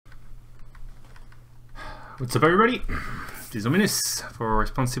What's up, everybody? This is Dominance for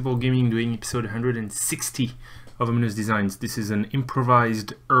Responsible Gaming, doing episode 160 of Dominance Designs. This is an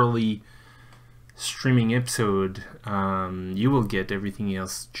improvised early streaming episode. You will get everything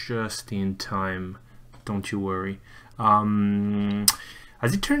else just in time, don't you worry.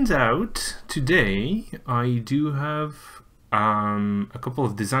 As it turns out, today I do have a couple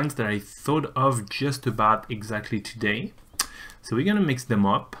of designs that I thought of just about exactly today. So we're gonna mix them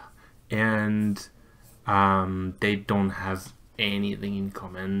up, and they don't have anything in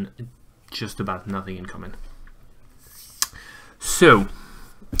common, just about nothing in common. So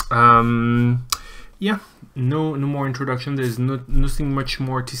yeah, no more introduction. There's nothing much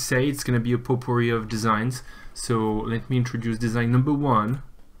more to say. It's gonna be a potpourri of designs. So let me introduce design number one.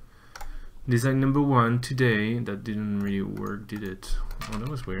 Design number one today. That didn't really work, did it? Oh, that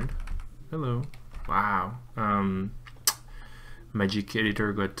was weird. Hello. Wow. Magic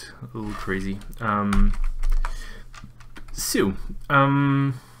editor got a little crazy.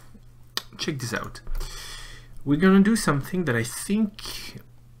 Check this out. We're gonna do something that I think...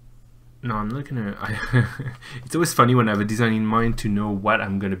 No, I'm not gonna... It's always funny when I have a design in mind to know what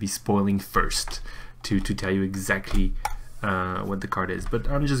I'm gonna be spoiling first, to tell you exactly what the card is. But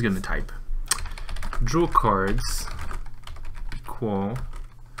I'm just gonna type draw cards equal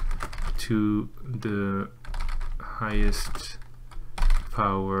to the highest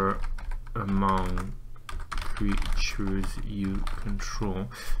power among creatures you control.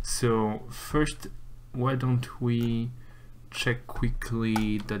 So first, why don't we check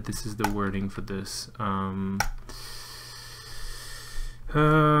quickly that this is the wording for this.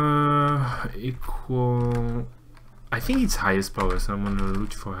 Equal, I think it's highest power, so I'm gonna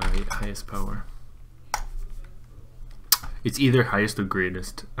look for highest power. It's either highest or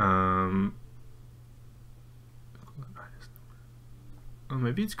greatest. Oh,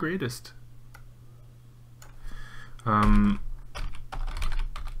 maybe it's greatest.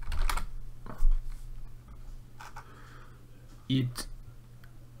 It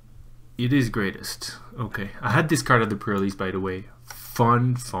is greatest. Okay, I had this card at the pre-release, by the way.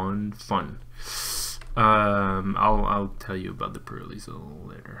 Fun. I'll tell you about the pre-release a little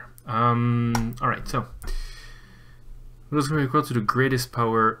later. All right, so what's going to be equal to the greatest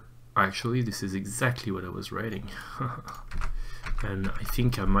power? Actually, this is exactly what I was writing. And I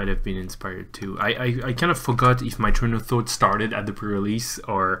think I might have been inspired too. I kind of forgot if my train of thought started at the pre-release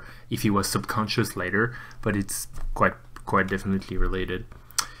or if it was subconscious later, but it's quite definitely related.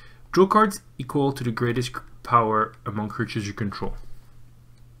 Draw cards equal to the greatest power among creatures you control.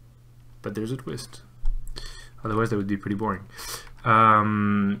 But there's a twist. Otherwise that would be pretty boring.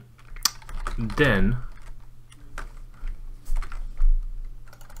 Then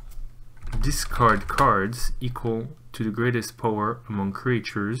discard cards equal to the greatest power among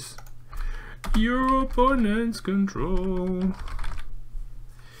creatures your opponents control.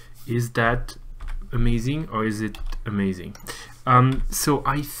 Is that amazing, or is it amazing? So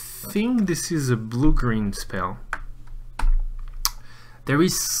I think this is a blue-green spell. There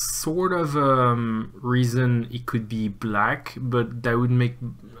is sort of a reason it could be black, but that would make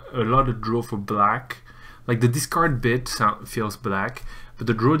a lot of draw for black. Like the discard bit feels black, but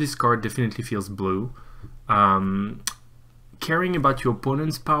the draw discard definitely feels blue. Caring about your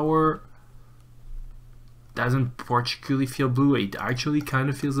opponent's power doesn't particularly feel blue. It actually kind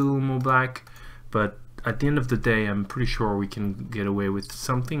of feels a little more black, but at the end of the day, I'm pretty sure we can get away with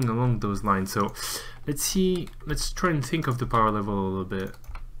something along those lines. So let's see, let's try and think of the power level a little bit.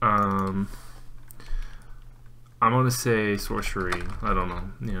 I'm gonna say sorcery. I don't know.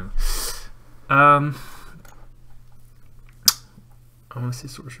 Yeah. I'm gonna say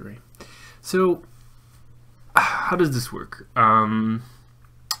sorcery. So how does this work?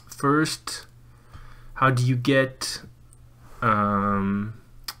 First, how do you get...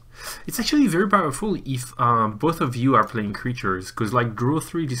 it's actually very powerful if both of you are playing creatures, because like draw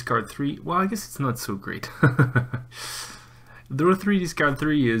 3, discard 3, well, I guess it's not so great. Draw 3, discard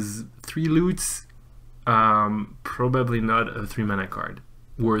 3 is 3 loots, probably not a 3-mana card,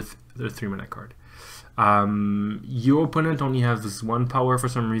 worth the 3-mana card. Your opponent only has 1 power for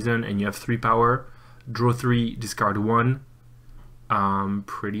some reason, and you have 3 power. Draw 3, discard 1.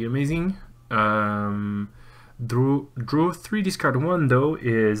 Pretty amazing. Draw 3, discard 1 though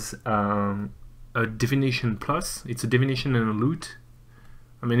is a divination plus. It's a divination and a loot.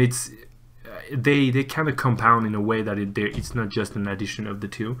 I mean, it's they kind of compound in a way that it's not just an addition of the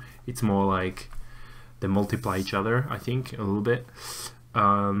two. It's more like they multiply each other, I think, a little bit.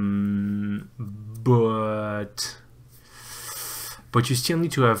 But you still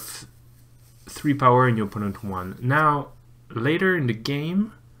need to have 3 power and your opponent 1. Now, later in the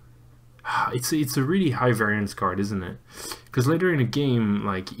game, it's a really high variance card, isn't it? Because later in a game,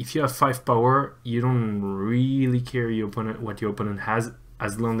 like if you have 5 power, you don't really care what your opponent has,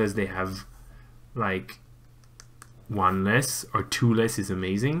 as long as they have like 1 less or 2 less is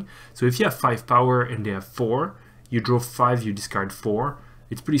amazing. So if you have 5 power and they have 4, you draw 5, you discard 4.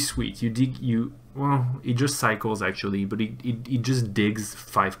 It's pretty sweet. Well, it just cycles actually, but it just digs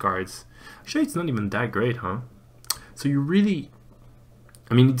 5 cards. Actually, it's not even that great, huh? So you really,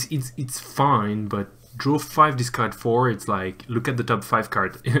 I mean, it's fine, but draw 5, discard 4. It's like look at the top 5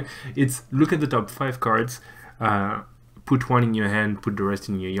 cards. It's look at the top 5 cards, put 1 in your hand, put the rest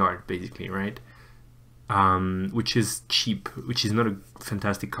in your yard, basically, right? Which is cheap, which is not a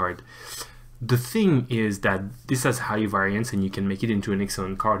fantastic card. The thing is that this has high variance, and you can make it into an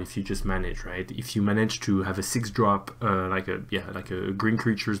excellent card if you just manage, right? If you manage to have a 6-drop, like a green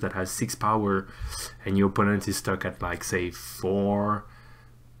creatures that has 6 power, and your opponent is stuck at like say 4,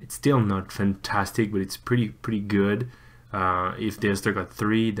 it's still not fantastic, but it's pretty good. If they're stuck at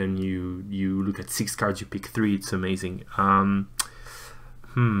 3, then you look at 6 cards, you pick 3. It's amazing.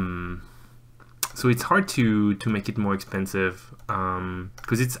 So it's hard to make it more expensive,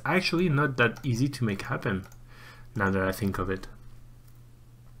 because it's actually not that easy to make happen, now that I think of it.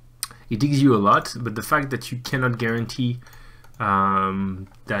 It digs you a lot, but the fact that you cannot guarantee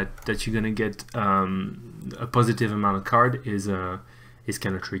that you're gonna get a positive amount of card is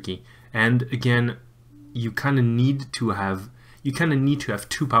kind of tricky. And again, you kind of need to have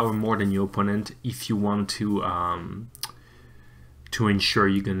 2 power more than your opponent if you want to ensure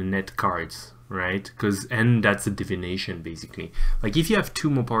you're gonna net cards, right? And that's a divination basically. Like if you have 2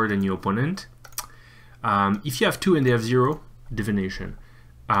 more power than your opponent, if you have 2 and they have 0, divination.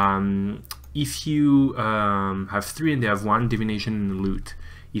 If you have 3 and they have 1, divination and loot.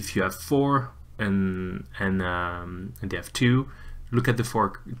 If you have 4 and they have 2, look at the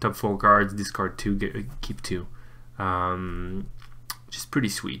top 4 cards, discard 2, keep 2. Which is pretty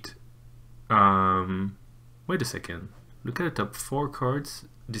sweet. Wait a second. Look at the top 4 cards,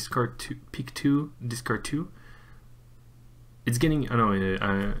 discard 2, pick 2, discard 2. It's getting,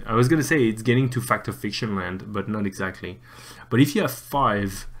 I was gonna say it's getting to Fact of Fiction land, but not exactly. But if you have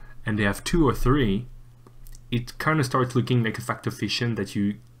 5 and they have 2 or 3, it kind of starts looking like a Fact of Fiction that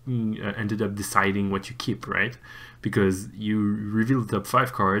you ended up deciding what you keep, right? Because you reveal the top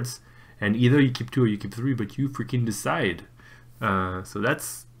 5 cards, and either you keep 2 or you keep 3, but you freaking decide. So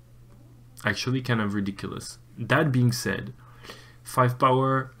that's actually kind of ridiculous. That being said, 5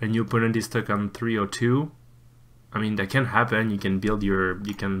 power and your opponent is stuck on 3 or 2. I mean, that can happen. You can build your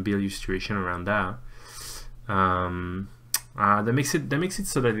situation around that. That makes it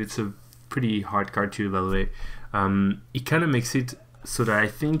so that it's a pretty hard card to evaluate. It kind of makes it so that I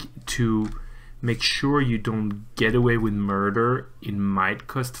think to make sure you don't get away with murder, it might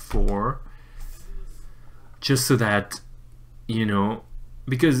cost 4, just so that, you know,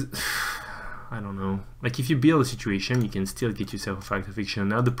 because I don't know, like if you build a situation, you can still get yourself a Fact of Fiction.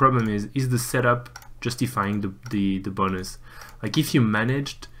 Now the problem is the setup justifying the bonus? Like if you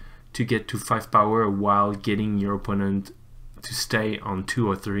managed to get to 5 power while getting your opponent to stay on 2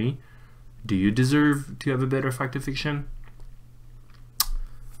 or 3, do you deserve to have a better Fact of Fiction?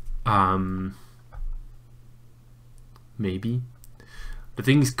 Maybe. The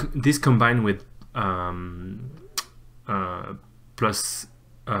thing is, this combined with plus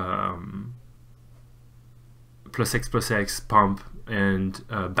X pump and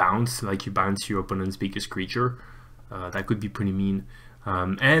bounce, like you bounce your opponent's biggest creature, that could be pretty mean.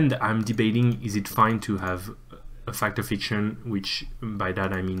 And I'm debating, is it fine to have a Fact of Fiction, which by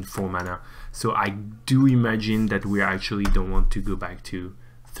that I mean 4 mana. So I do imagine that we actually don't want to go back to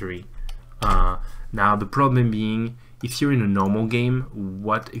 3. Now the problem being, if you're in a normal game,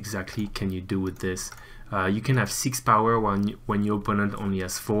 what exactly can you do with this? You can have 6 power when your opponent only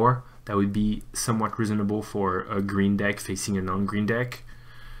has 4. That would be somewhat reasonable for a green deck facing a non-green deck.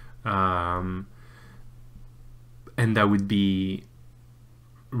 And that would be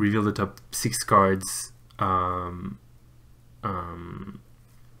reveal the top 6 cards,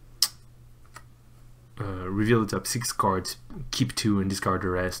 reveal the top 6 cards, keep 2 and discard the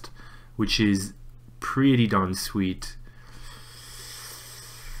rest, which is pretty darn sweet.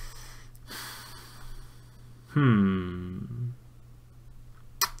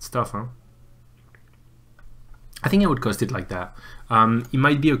 It's tough, huh? I think I would cost it like that. It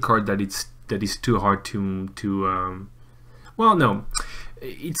might be a card that is too hard to well, no,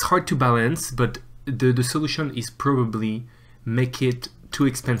 it's hard to balance, but the solution is probably make it too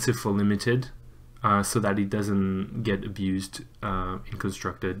expensive for limited, so that it doesn't get abused in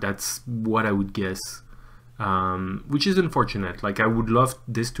constructed. That's what I would guess. which is unfortunate. Like I would love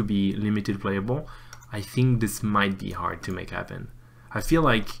this to be limited playable. I think this might be hard to make happen. I feel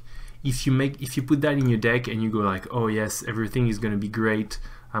like if you put that in your deck and you go like, oh yes, everything is gonna be great,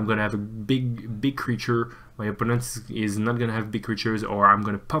 I'm gonna have a big creature, my opponent is not gonna have big creatures, or I'm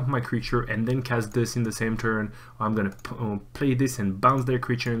gonna pump my creature and then cast this in the same turn, or I'm gonna play this and bounce their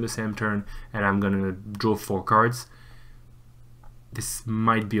creature in the same turn, and I'm gonna draw 4 cards. This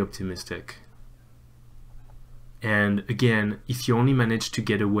might be optimistic. And again, if you only manage to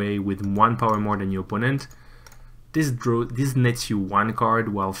get away with 1 power more than your opponent, this nets you 1 card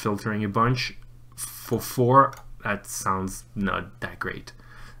while filtering a bunch. For 4, that sounds not that great.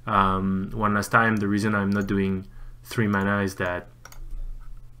 One last time, the reason I'm not doing 3 mana is that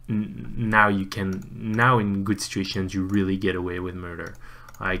now in good situations you really get away with murder.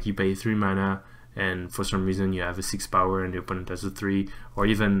 Like you pay 3 mana and for some reason you have a 6 power and the opponent has a 3, or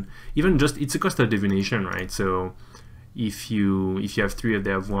even just it's a cost of divination, right? So if you have 3 and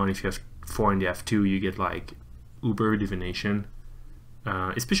they have 1, if you have 4 and they have 2, you get like uber divination.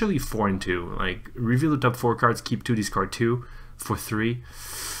 Especially 4 and 2, like reveal the top 4 cards, keep 2, discard 2 for 3.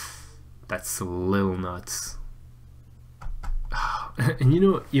 That's a little nuts. And you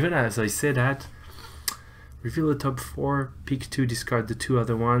know, even as I say that, reveal the top 4, pick 2, discard the 2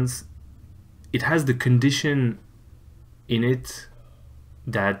 other ones, it has the condition in it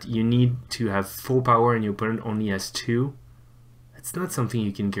that you need to have 4 power and your opponent only has 2. That's not something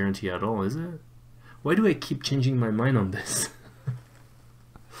you can guarantee at all, is it? Why do I keep changing my mind on this?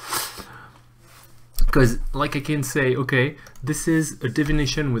 Because like I can say, okay, this is a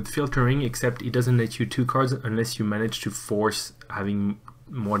divination with filtering, except it doesn't let you 2 cards unless you manage to force having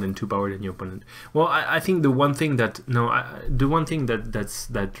more than 2 power than your opponent. Well, I think the one thing that that's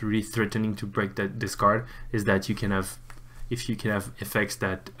really threatening to break this card is that you can have, if you can have effects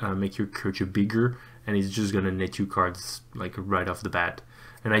that make your creature bigger, and it's just gonna net you cards like right off the bat.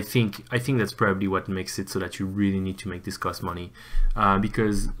 And I think that's probably what makes it so that you really need to make this cost money,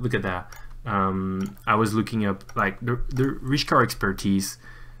 because look at that. I was looking up like the Rishkar expertise.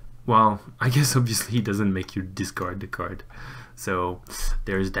 Well, I guess obviously it doesn't make you discard the card, so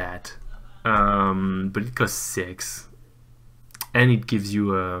there's that. But it costs 6, and it gives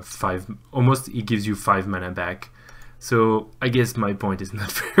you a 5. Almost, it gives you 5 mana back. So I guess my point is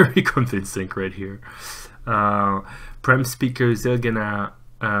not very convincing right here. Prem Speaker Zelgana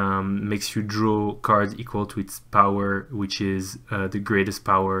makes you draw cards equal to its power, which is the greatest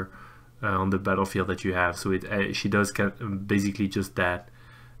power on the battlefield that you have. So she does basically just that.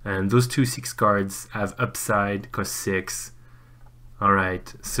 And those 2 6 cards have upside, cost 6. All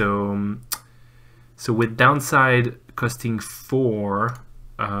right, so with downside costing 4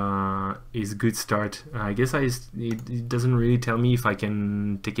 is a good start. I guess it doesn't really tell me if I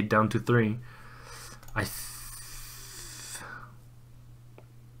can take it down to 3.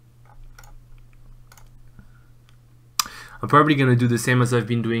 I'm probably gonna do the same as I've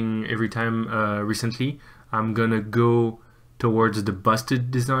been doing every time recently. I'm gonna go towards the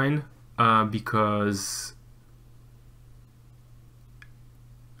busted design because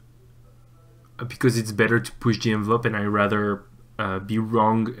it's better to push the envelope, and I rather be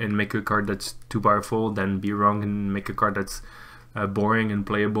wrong and make a card that's too powerful than be wrong and make a card that's boring and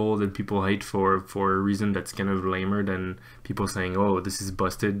playable that people hate for a reason that's kind of lamer than people saying, oh, this is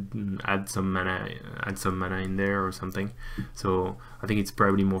busted, add some mana in there or something. So I think it's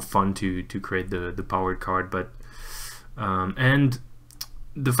probably more fun to create the powered card. But and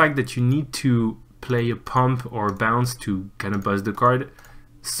the fact that you need to play a pump or bounce to kind of buzz the card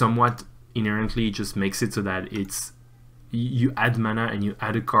somewhat inherently just makes it so that it's you add mana and you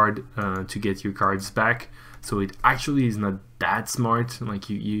add a card to get your cards back. So it actually is not that smart. Like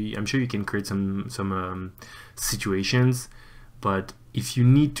I'm sure you can create some situations, but if you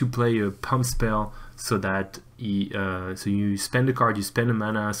need to play a pump spell so that so you spend a card, you spend a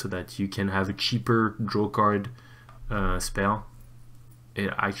mana so that you can have a cheaper draw card spell,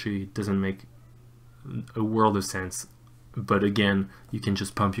 it actually doesn't make a world of sense. But again, you can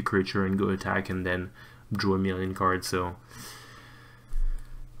just pump your creature and go attack and then draw a million cards. So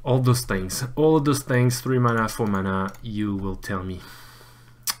all of those things, 3 mana, 4 mana, you will tell me.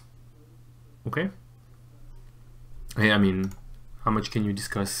 Okay? I mean, how much can you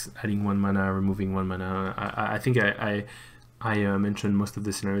discuss adding 1 mana, removing 1 mana? I think I mentioned most of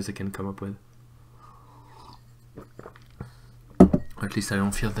the scenarios I can come up with. At least I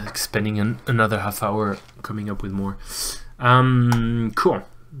don't feel like spending another half hour coming up with more. Cool.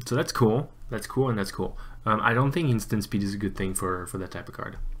 So that's cool. That's cool and that's cool. I don't think instant speed is a good thing for that type of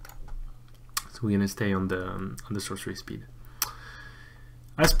card. So we're gonna stay on the sorcery speed.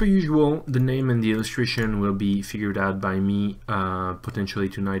 As per usual, the name and the illustration will be figured out by me potentially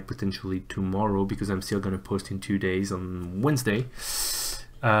tonight, potentially tomorrow, because I'm still going to post in 2 days on Wednesday.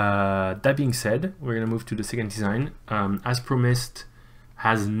 That being said, we're going to move to the second design. As promised,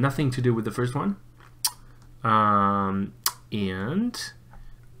 has nothing to do with the first one.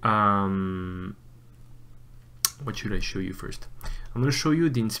 What should I show you first? I'm going to show you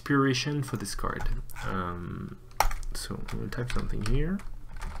the inspiration for this card. So I'm going to type something here.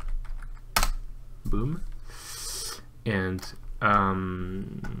 Boom. And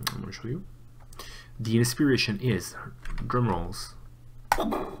I'm going to show you. The inspiration is, drum rolls,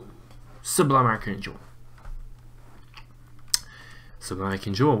 Sublime Archangel. Sublime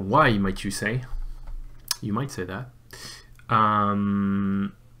Archangel, why might you say? You might say that.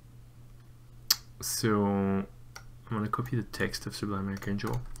 So I'm going to copy the text of Sublime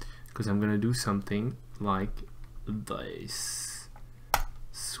Archangel because I'm going to do something like this.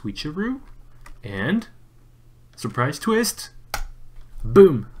 Switcheroo and surprise twist.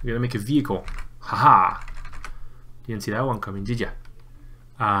 Boom! We're going to make a vehicle. Haha! Didn't see that one coming, did ya?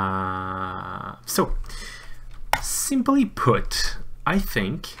 So, simply put, I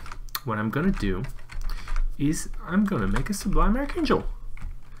think what I'm going to do is I'm going to make a Sublime Archangel.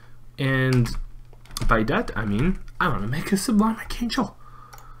 And by that, I mean, I want to make a Sublime Archangel.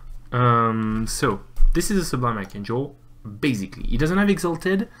 So, this is a Sublime Archangel, basically. It doesn't have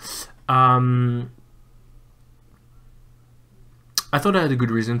Exalted. I thought I had a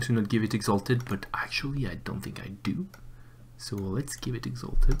good reason to not give it Exalted, but actually I don't think I do. So let's give it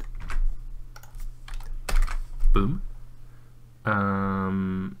Exalted. Boom.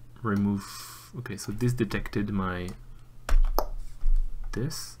 Remove. Okay, so this detected my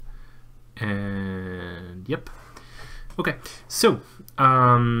this. And yep. Okay, so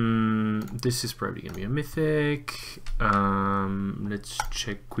this is probably gonna be a mythic. Let's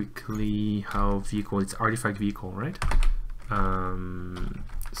check quickly how vehicle. It's artifact vehicle, right?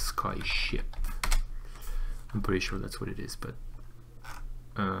 Sky ship. I'm pretty sure that's what it is, but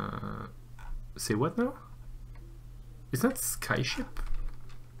say what now? Is that sky ship?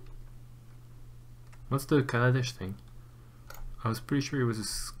 What's the Kaladesh thing? I was pretty sure it was a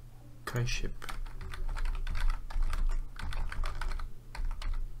sky ship.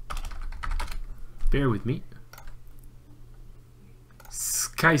 Bear with me.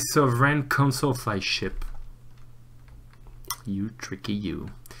 Sky Sovereign console fly ship. You tricky you.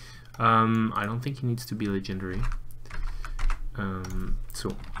 I don't think he needs to be legendary.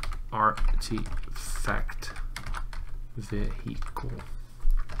 So artifact vehicle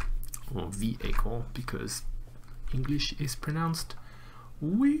or vehicle because English is pronounced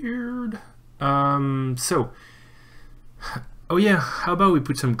weird. So oh yeah, how about we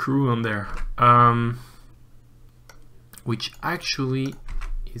put some crew on there? Which actually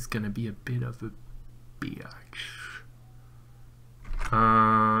is gonna be a bit of a bitch.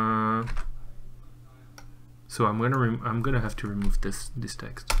 So I'm gonna have to remove this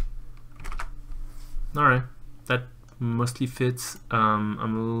text. All right, that mostly fits. I'm a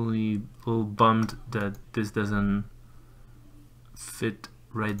little bummed that this doesn't fit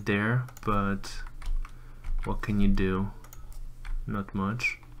right there, but what can you do? Not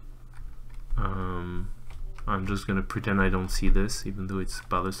much. I'm just gonna pretend I don't see this, even though it's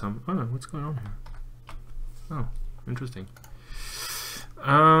bothersome. Oh, what's going on here? Oh, interesting.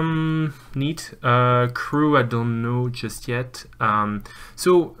 Neat. Crew, I don't know just yet.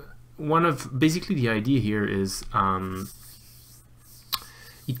 So basically the idea here is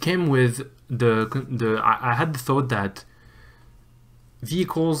it came with I had the thought that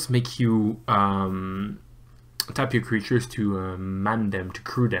vehicles make you tap your creatures to man them, to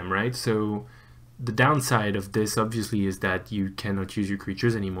crew them, right? So the downside of this obviously is that you cannot use your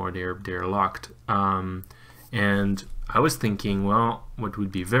creatures anymore. They're locked. And I was thinking, well, what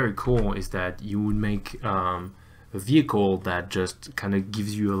would be very cool is that you would make a vehicle that just kind of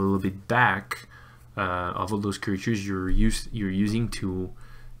gives you a little bit back of all those creatures you're using to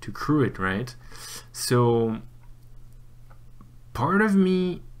crew it, right? So part of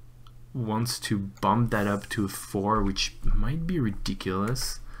me wants to bump that up to a 4, which might be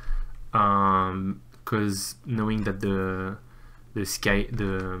ridiculous, because knowing that the Sky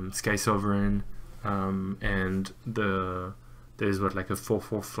Sovereign and there's what, like a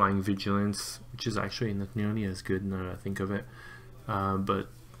 4/4 flying vigilance, which is actually not nearly as good now that I think of it, but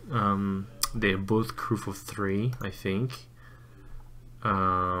they're both crew for 3, I think.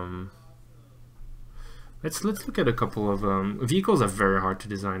 Let's look at a couple of vehicles. Are very hard to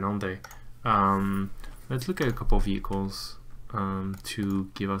design, aren't they? Let's look at a couple of vehicles to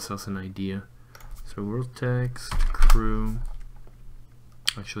give ourselves an idea. So world text, crew.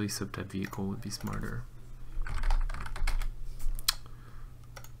 Actually, subtype vehicle would be smarter.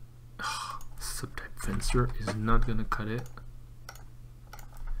 Subtype fencer is not gonna cut it.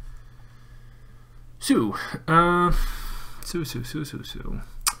 So,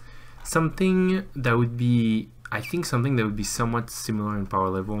 something that would be, I think something that would be somewhat similar in power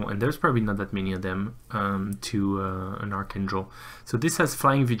level, and there's probably not that many of them, to an Archangel. So this has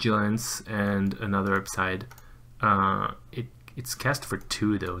Flying Vigilance and another upside. It's cast for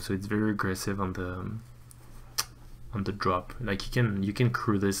 2 though, so it's very aggressive on the drop. Like you can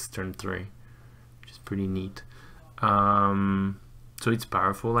crew this turn 3, which is pretty neat. So it's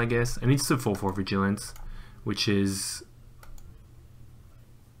powerful, I guess, and it's a 4/4 Vigilance, which is,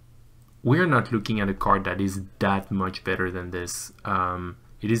 we're not looking at a card that is that much better than this.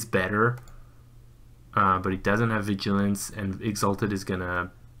 It is better, but it doesn't have Vigilance, and Exalted is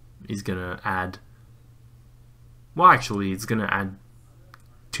gonna add, well, actually it's gonna add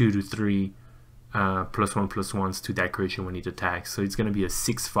 2 to 3 +1/+1s to that creature when it attacks, so it's gonna be a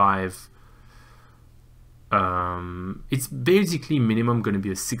 6/5. It's basically minimum going to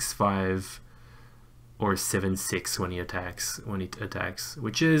be a 6/5 or 7/6 when it attacks,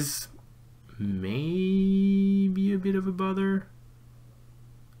 which is maybe a bit of a bother.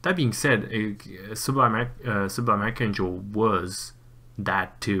 That being said, Sublime Archangel was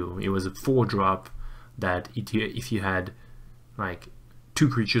that too. It was a 4-drop that if you had like 2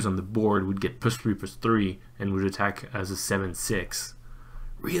 creatures on the board, would get +3/+3 and would attack as a 7/6.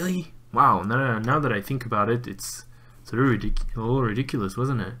 Really? Wow, now that I think about it, it's a little ridiculous,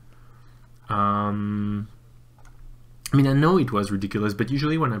 wasn't it? I mean, I know it was ridiculous, but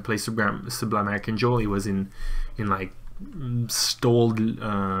usually when I play Sublime Archangel, it was in like stalled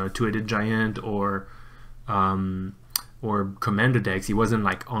 2-headed giant or commander decks. He wasn't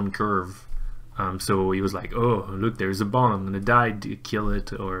like on curve, so he was like, oh look, there's a bomb, I'm gonna die, kill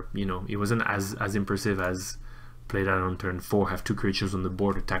it, or you know, it wasn't as impressive as played out on turn 4, have 2 creatures on the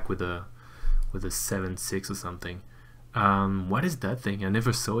board, attack with a 7/6 or something. What is that thing? I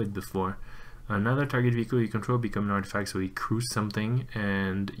never saw it before. Another target vehicle you control become an artifact, so it crews something,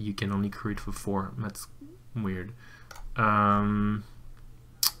 and you can only crew it for 4. That's weird.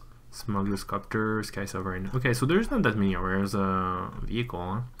 Smuggler's Copter, Sky Sovereign. Okay, so there's not that many rares vehicle,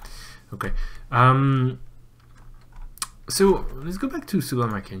 huh? Okay. So let's go back to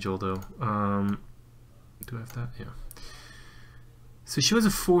Sublime Archangel though. Do I have that? Yeah. So she was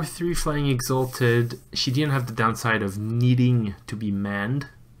a 4/3 Flying Exalted. She didn't have the downside of needing to be manned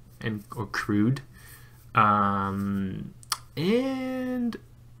or crewed. And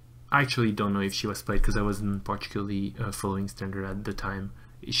I actually don't know if she was played because I wasn't particularly following Standard at the time.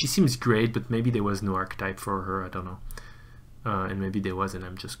 She seems great, but maybe there was no archetype for her. I don't know. And maybe there was, and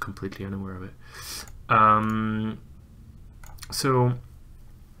I'm just completely unaware of it. So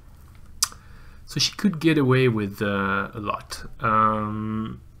she could get away with a lot,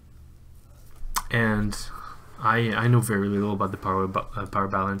 and I know very little about the power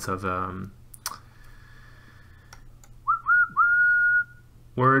balance of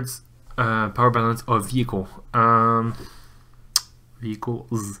power balance of vehicle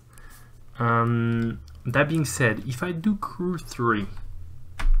vehicles. That being said, if I do crew 3,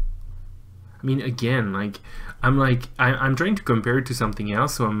 I mean, again, I'm trying to compare it to something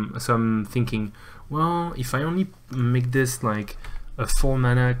else, so I'm thinking, well, if I only make this like a 4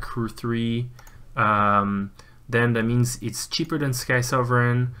 mana crew 3, then that means it's cheaper than Sky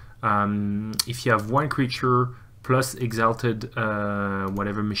Sovereign. If you have 1 creature plus Exalted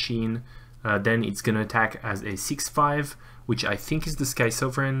whatever machine, then it's gonna attack as a 6/5, which I think is the Sky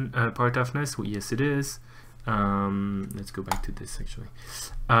Sovereign power toughness. Well, yes, it is. Let's go back to this actually.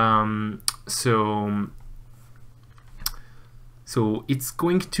 So it's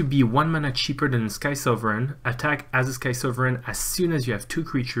going to be 1 mana cheaper than Sky Sovereign, attack as a Sky Sovereign as soon as you have 2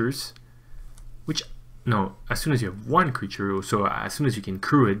 creatures, which, no, as soon as you have 1 creature, so as soon as you can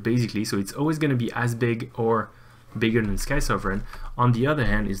crew it, basically, so it's always going to be as big or bigger than Sky Sovereign. On the other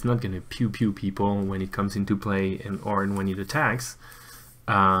hand, it's not going to pew people when it comes into play or when it attacks.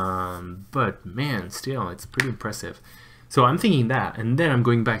 But man, still, it's pretty impressive. So I'm thinking that, and then I'm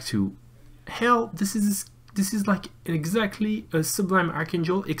going back to, hell, this is like exactly a Sublime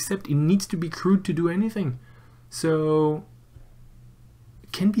Archangel, except it needs to be crewed to do anything. So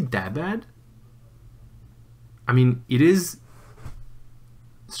it can't be that bad. I mean, it is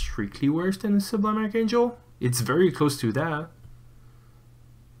strictly worse than a Sublime Archangel. It's very close to that.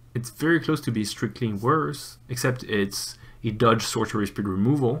 It's very close to be strictly worse, except it dodged Sorcery Speed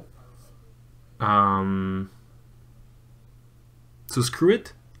removal. So screw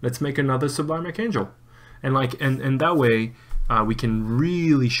it. Let's make another Sublime Archangel, and that way, we can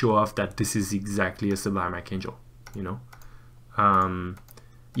really show off that this is exactly a Sublime Archangel, you know.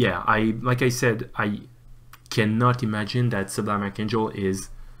 Yeah, like I said, I cannot imagine that Sublime Archangel is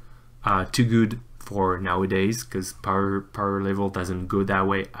too good for nowadays, because power level doesn't go that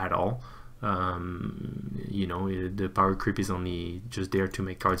way at all. You know, the power creep is only just there to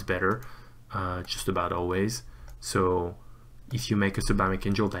make cards better, just about always. So if you make a Sublime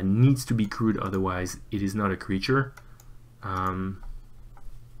Archangel, that needs to be crewed, otherwise it is not a creature.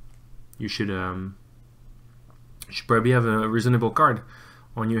 You should probably have a reasonable card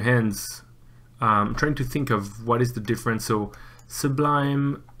on your hands. I'm trying to think of what is the difference. So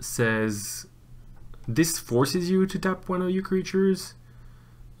Sublime says this forces you to tap one of your creatures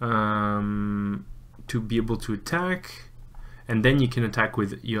to be able to attack, and then you can attack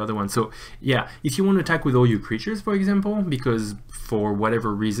with your other one. So yeah, if you want to attack with all your creatures, for example, because for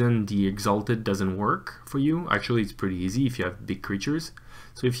whatever reason the Exalted doesn't work for you, actually it's pretty easy if you have big creatures.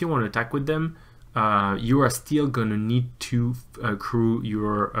 So if you want to attack with them, you are still gonna need to crew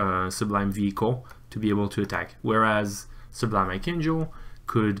your Sublime vehicle to be able to attack, whereas Sublime Archangel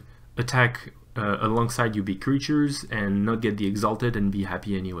could attack alongside your big creatures and not get the Exalted and be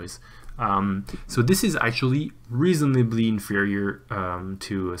happy anyways. So this is actually reasonably inferior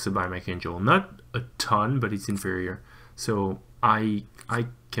to Sublime Archangel. Not a ton, but it's inferior. So I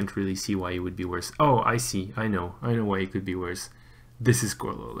can't really see why it would be worse. Oh, I see. I know why it could be worse. This is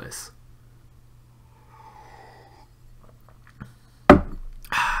colorless.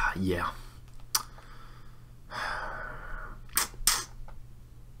 Yeah.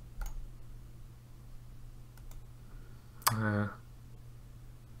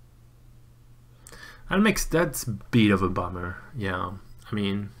 That's a bit of a bummer. Yeah, I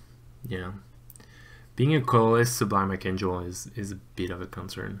mean, yeah, being a colorless Sublime Archangel is a bit of a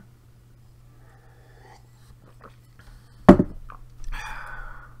concern.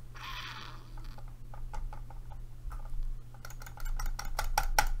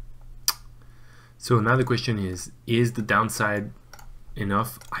 So now the question is the downside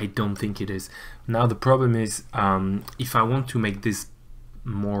enough? I don't think it is. Now the problem is, if I want to make this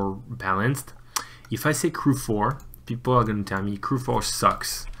more balanced, if I say crew 4, people are going to tell me crew 4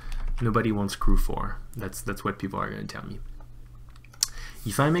 sucks. Nobody wants crew 4. That's what people are going to tell me.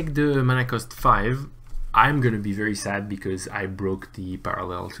 If I make the mana cost 5, I'm going to be very sad because I broke the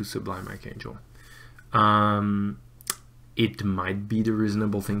parallel to Sublime Archangel. It might be the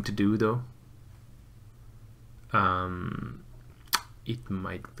reasonable thing to do though. It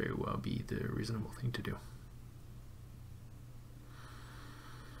might very well be the reasonable thing to do.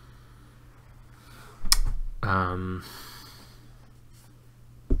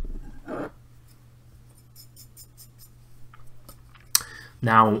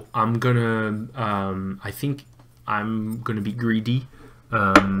 Now I'm gonna I think I'm gonna be greedy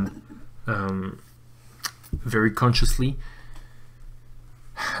very consciously,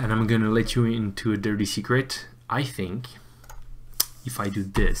 and I'm gonna let you into a dirty secret. I think if I do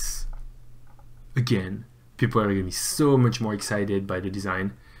this again, people are gonna be so much more excited by the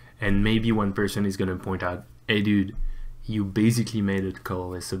design, and maybe one person is gonna point out, hey dude, you basically made a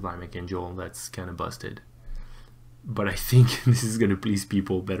colorless Sublime Archangel, that's kind of busted. But I think this is gonna please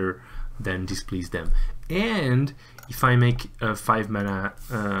people better than displease them. And if I make a 5 mana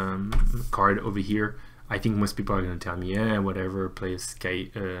card over here, I think most people are gonna tell me, yeah, whatever, play a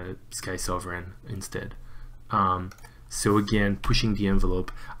Sky Sovereign instead. So again, pushing the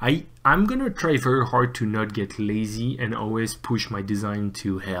envelope. I'm gonna try very hard to not get lazy and always push my design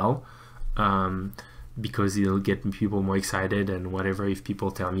to hell, because it'll get people more excited, and whatever, if people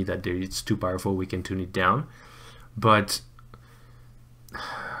tell me that it's too powerful, we can tune it down. But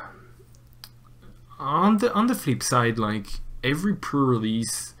on the flip side, like every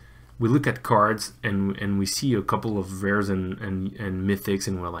pre-release, we look at cards and we see a couple of rares and mythics,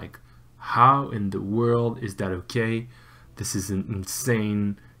 and we're like, how in the world is that okay? This is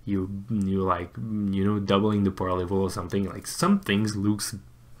insane. You're like, you know, doubling the power level or something. Like something look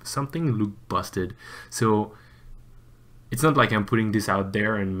busted. So it's not like I'm putting this out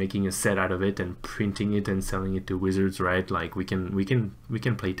there and making a set out of it and printing it and selling it to wizards, right? Like we can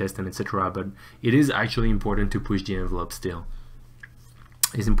play test and etc. But it is actually important to push the envelope still.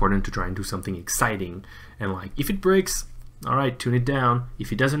 It's important to try and do something exciting, and like if it breaks, all right, tune it down.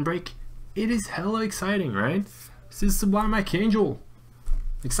 If it doesn't break, it is hella exciting, right? This is Sublime Archangel.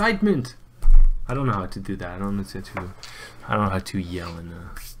 Excitement. I don't know how to do that. I don't know how to yell, and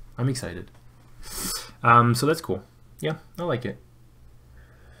I'm excited. So that's cool. Yeah, I like it.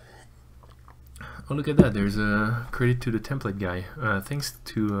 Oh, look at that. There's a credit to the template guy. Thanks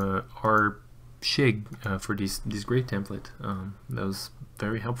to Shig for this great template. That was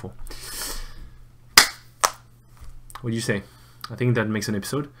very helpful. What do you say? I think that makes an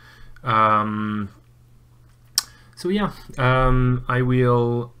episode. So yeah, I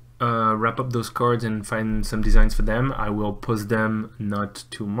will wrap up those cards and find some designs for them. I will post them not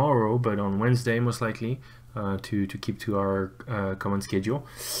tomorrow, but on Wednesday most likely, to keep to our common schedule.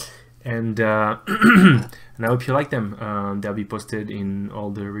 And and I hope you like them. They'll be posted in all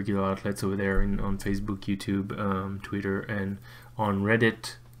the regular outlets over there, on Facebook, YouTube, Twitter, and on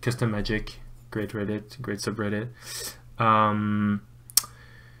Reddit. Custom Magic, great Reddit, great subreddit.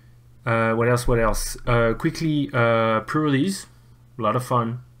 What else? Quickly, pre-release, a lot of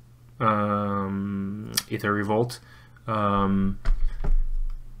fun. Aether Revolt.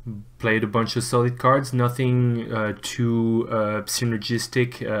 Played a bunch of solid cards, nothing too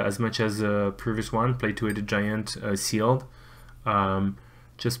synergistic as much as the previous one. Played Two-Headed Giant sealed.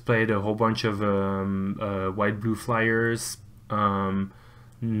 Just played a whole bunch of white-blue flyers.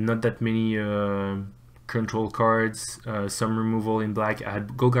 Not that many control cards. Some removal in black. I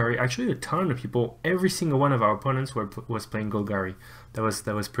had Golgari. Actually, a ton of people. Every single one of our opponents was playing Golgari. That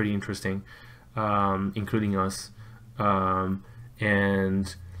was pretty interesting, including us.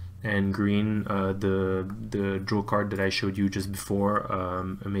 And green, the draw card that I showed you just before,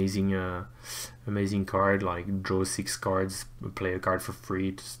 amazing card. Like, draw 6 cards, play a card for free.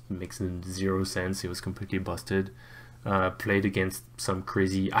 It just makes 0 sense. It was completely busted. Played against some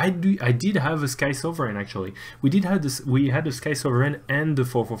crazy. I did have a Sky Sovereign actually. We had a Sky Sovereign and the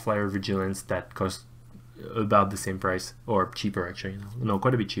 4/4 flyer Vigilance that cost about the same price, or cheaper actually. No,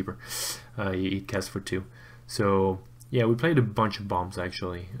 quite a bit cheaper. It casts for 2. So yeah, we played a bunch of bombs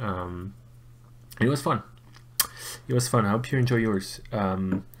actually. It was fun. It was fun. I hope you enjoy yours.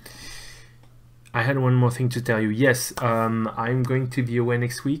 I had one more thing to tell you. Yes, I'm going to be away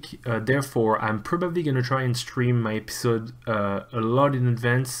next week. Therefore, I'm probably going to try and stream my episode a lot in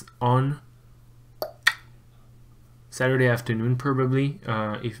advance on Saturday afternoon, probably.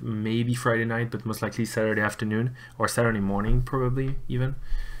 If maybe Friday night, but most likely Saturday afternoon or Saturday morning, probably even.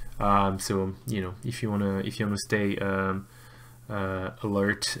 So if you wanna stay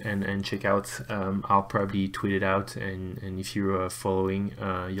alert and check out, I'll probably tweet it out, and if you're following,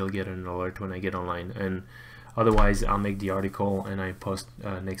 you'll get an alert when I get online. And otherwise, I'll make the article and I post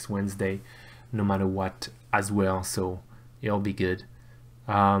next Wednesday, no matter what, as well. So it'll be good.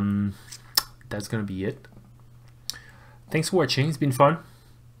 That's gonna be it. Thanks for watching. It's been fun.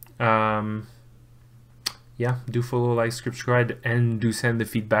 Yeah, do follow, like, subscribe, and do send the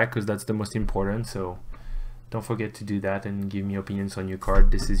feedback, because that's the most important. So don't forget to do that and give me opinions on your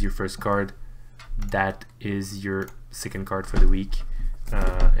card. This is your first card. That is your second card for the week.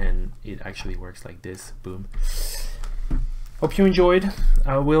 And it actually works like this. Boom. Hope you enjoyed.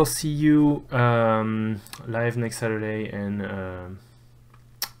 I will see you live next Saturday and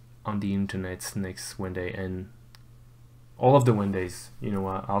on the internet next Wednesday, and all of the Wednesdays.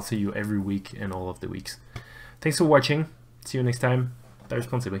 I'll see you every week and all of the weeks. Thanks for watching. See you next time. Die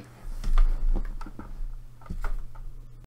responsibly.